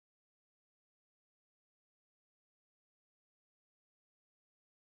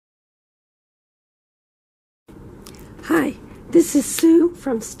Hi, this is Sue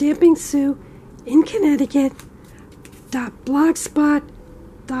from Stamping Sue in Connecticut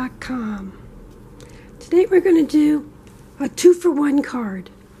 .blogspot.com. Today we're going to do a 2-for-1 card.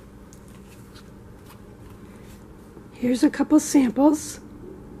 Here's a couple samples.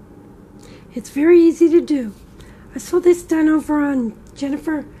 It's very easy to do. I saw this done over on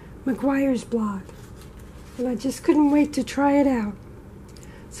Jennifer McGuire's blog, and I just couldn't wait to try it out.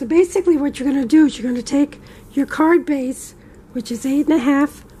 So basically what you're going to do is you're going to take your card base, which is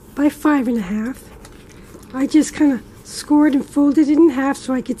 8.5 by 5.5. I just kind of scored and folded it in half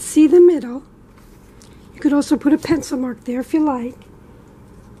so I could see the middle. You could also put a pencil mark there if you like.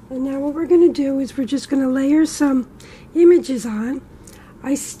 And now what we're going to do is we're just going to layer some images on.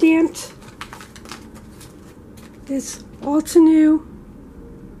 I stamped this all-to-new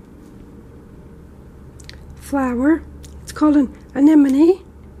flower. It's called an anemone.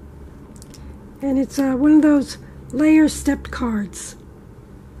 And it's one of those layer stepped cards.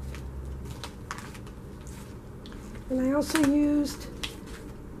 And I also used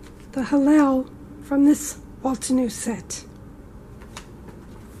the Hallel from this all-to-new set.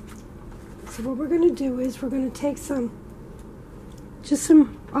 So what we're going to do is we're going to take some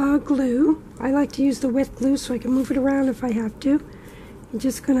glue. I like to use the wet glue so I can move it around if I have to. I'm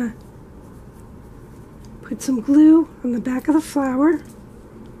just going to put some glue on the back of the flower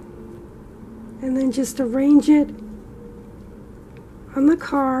and then just arrange it on the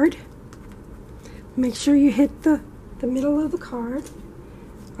card. Make sure you hit the middle of the card.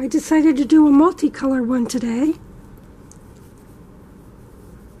 I decided to do a multicolor one today.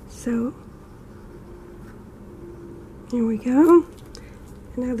 So, here we go.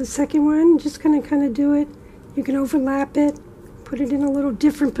 And now the second one, just going to kind of do it. You can overlap it, put it in a little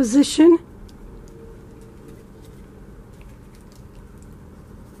different position.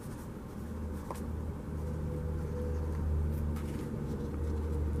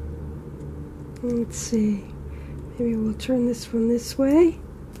 Let's see, maybe we'll turn this one this way.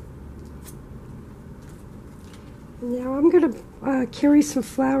 And now I'm going to carry some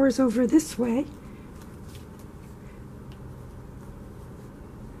flowers over this way.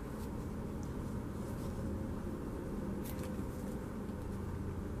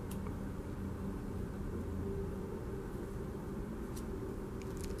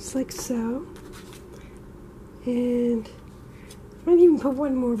 Just like so. And I might even put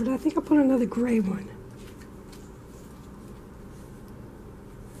one more, but I think I'll put another gray one.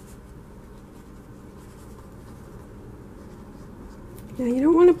 Now you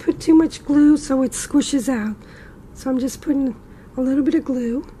don't want to put too much glue so it squishes out. So I'm just putting a little bit of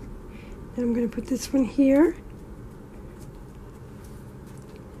glue. And I'm going to put this one here.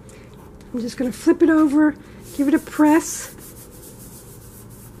 I'm just going to flip it over, give it a press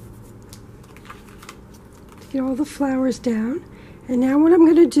to get all the flowers down. And now what I'm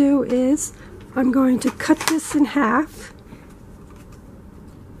going to do is I'm going to cut this in half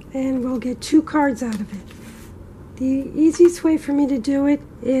and we'll get 2 cards out of it. The easiest way for me to do it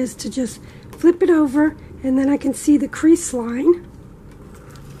is to just flip it over and then I can see the crease line.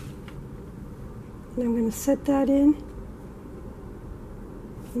 And I'm going to set that in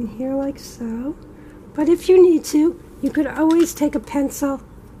here like so. But if you need to, you could always take a pencil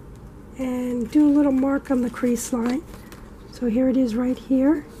and do a little mark on the crease line. So here it is right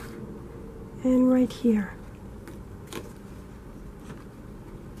here and right here.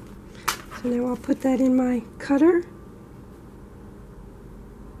 So now I'll put that in my cutter.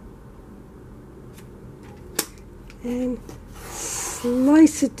 And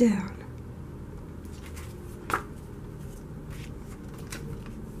slice it down.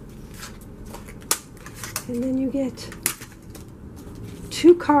 And then you get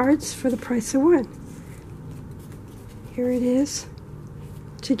 2 cards for the price of 1. Here it is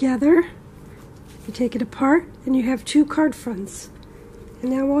together. You take it apart and you have 2 card fronts.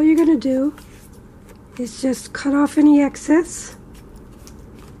 And now all you're going to do is just cut off any excess.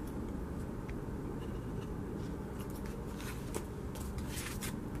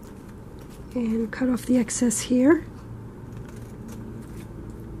 And cut off the excess here.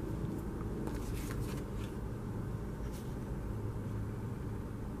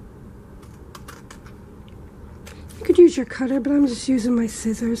 You could use your cutter, but I'm just using my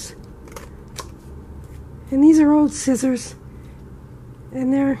scissors. And these are old scissors.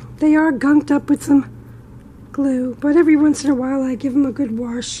 And they are gunked up with some glue, but every once in a while I give them a good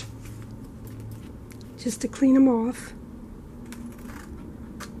wash just to clean them off.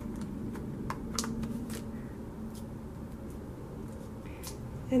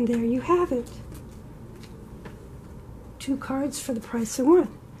 And there you have it. 2 cards for the price of 1.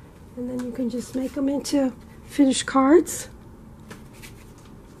 And then you can just make them into finished cards.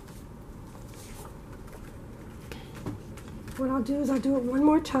 What I'll do is I'll do it one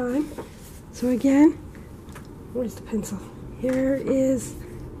more time. So again, where's the pencil? Here is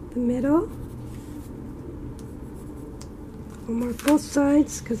the middle. I'll mark both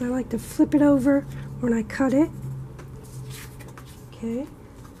sides because I like to flip it over when I cut it. Okay,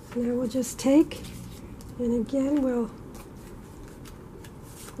 now we'll just take, and again we'll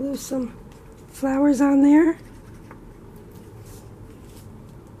glue some flowers on there.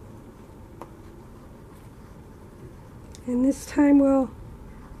 And this time we'll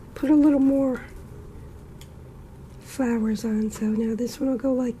put a little more flowers on. So now this one will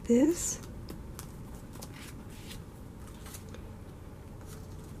go like this.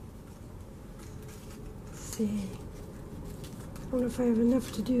 Let's see. I don't know if I have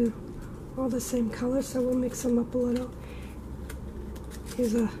enough to do all the same color, so we'll mix them up a little.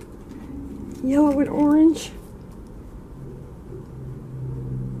 Here's a yellow and orange.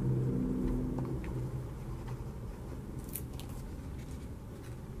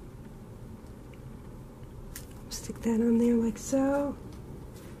 Stick that on there like so.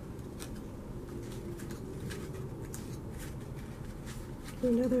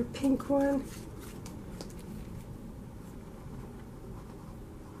 Another pink one.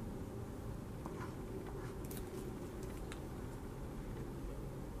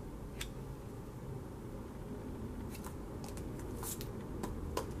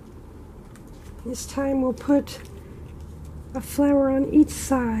 This time we'll put a flower on each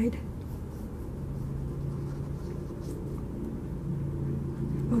side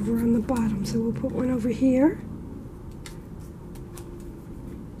over on the bottom. So we'll put one over here,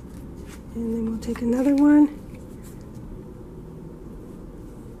 and then we'll take another one,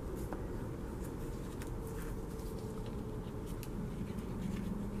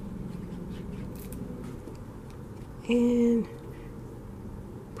 and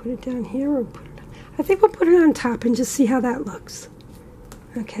put it down here, or put it, I think we'll put it on top and just see how that looks.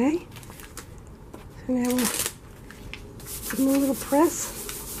 Okay, so now we'll give them a little press.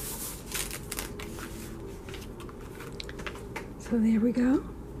 So there we go.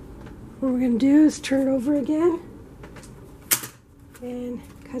 What we're going to do is turn it over again and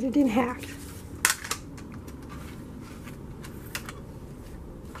cut it in half.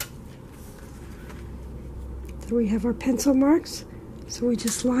 So we have our pencil marks. So we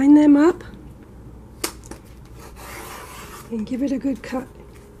just line them up and give it a good cut.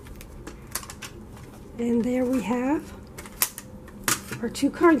 And there we have our two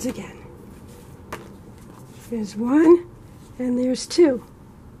cards again. There's one and there's two.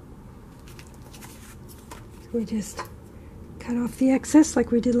 So we just cut off the excess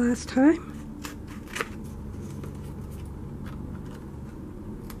like we did last time.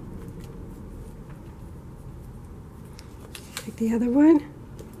 Take the other one,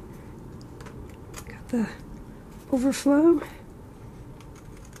 got the overflow,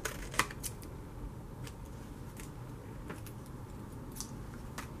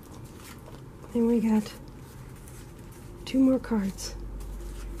 and we got two more cards.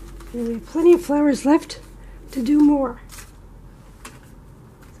 And we have plenty of flowers left to do more.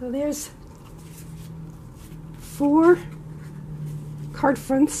 So there's 4 card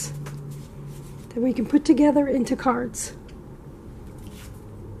fronts that we can put together into cards.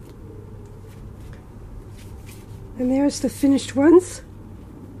 And there's the finished ones.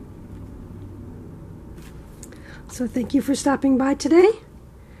 So thank you for stopping by today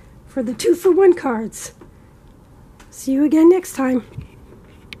for the 2-for-1 cards. See you again next time.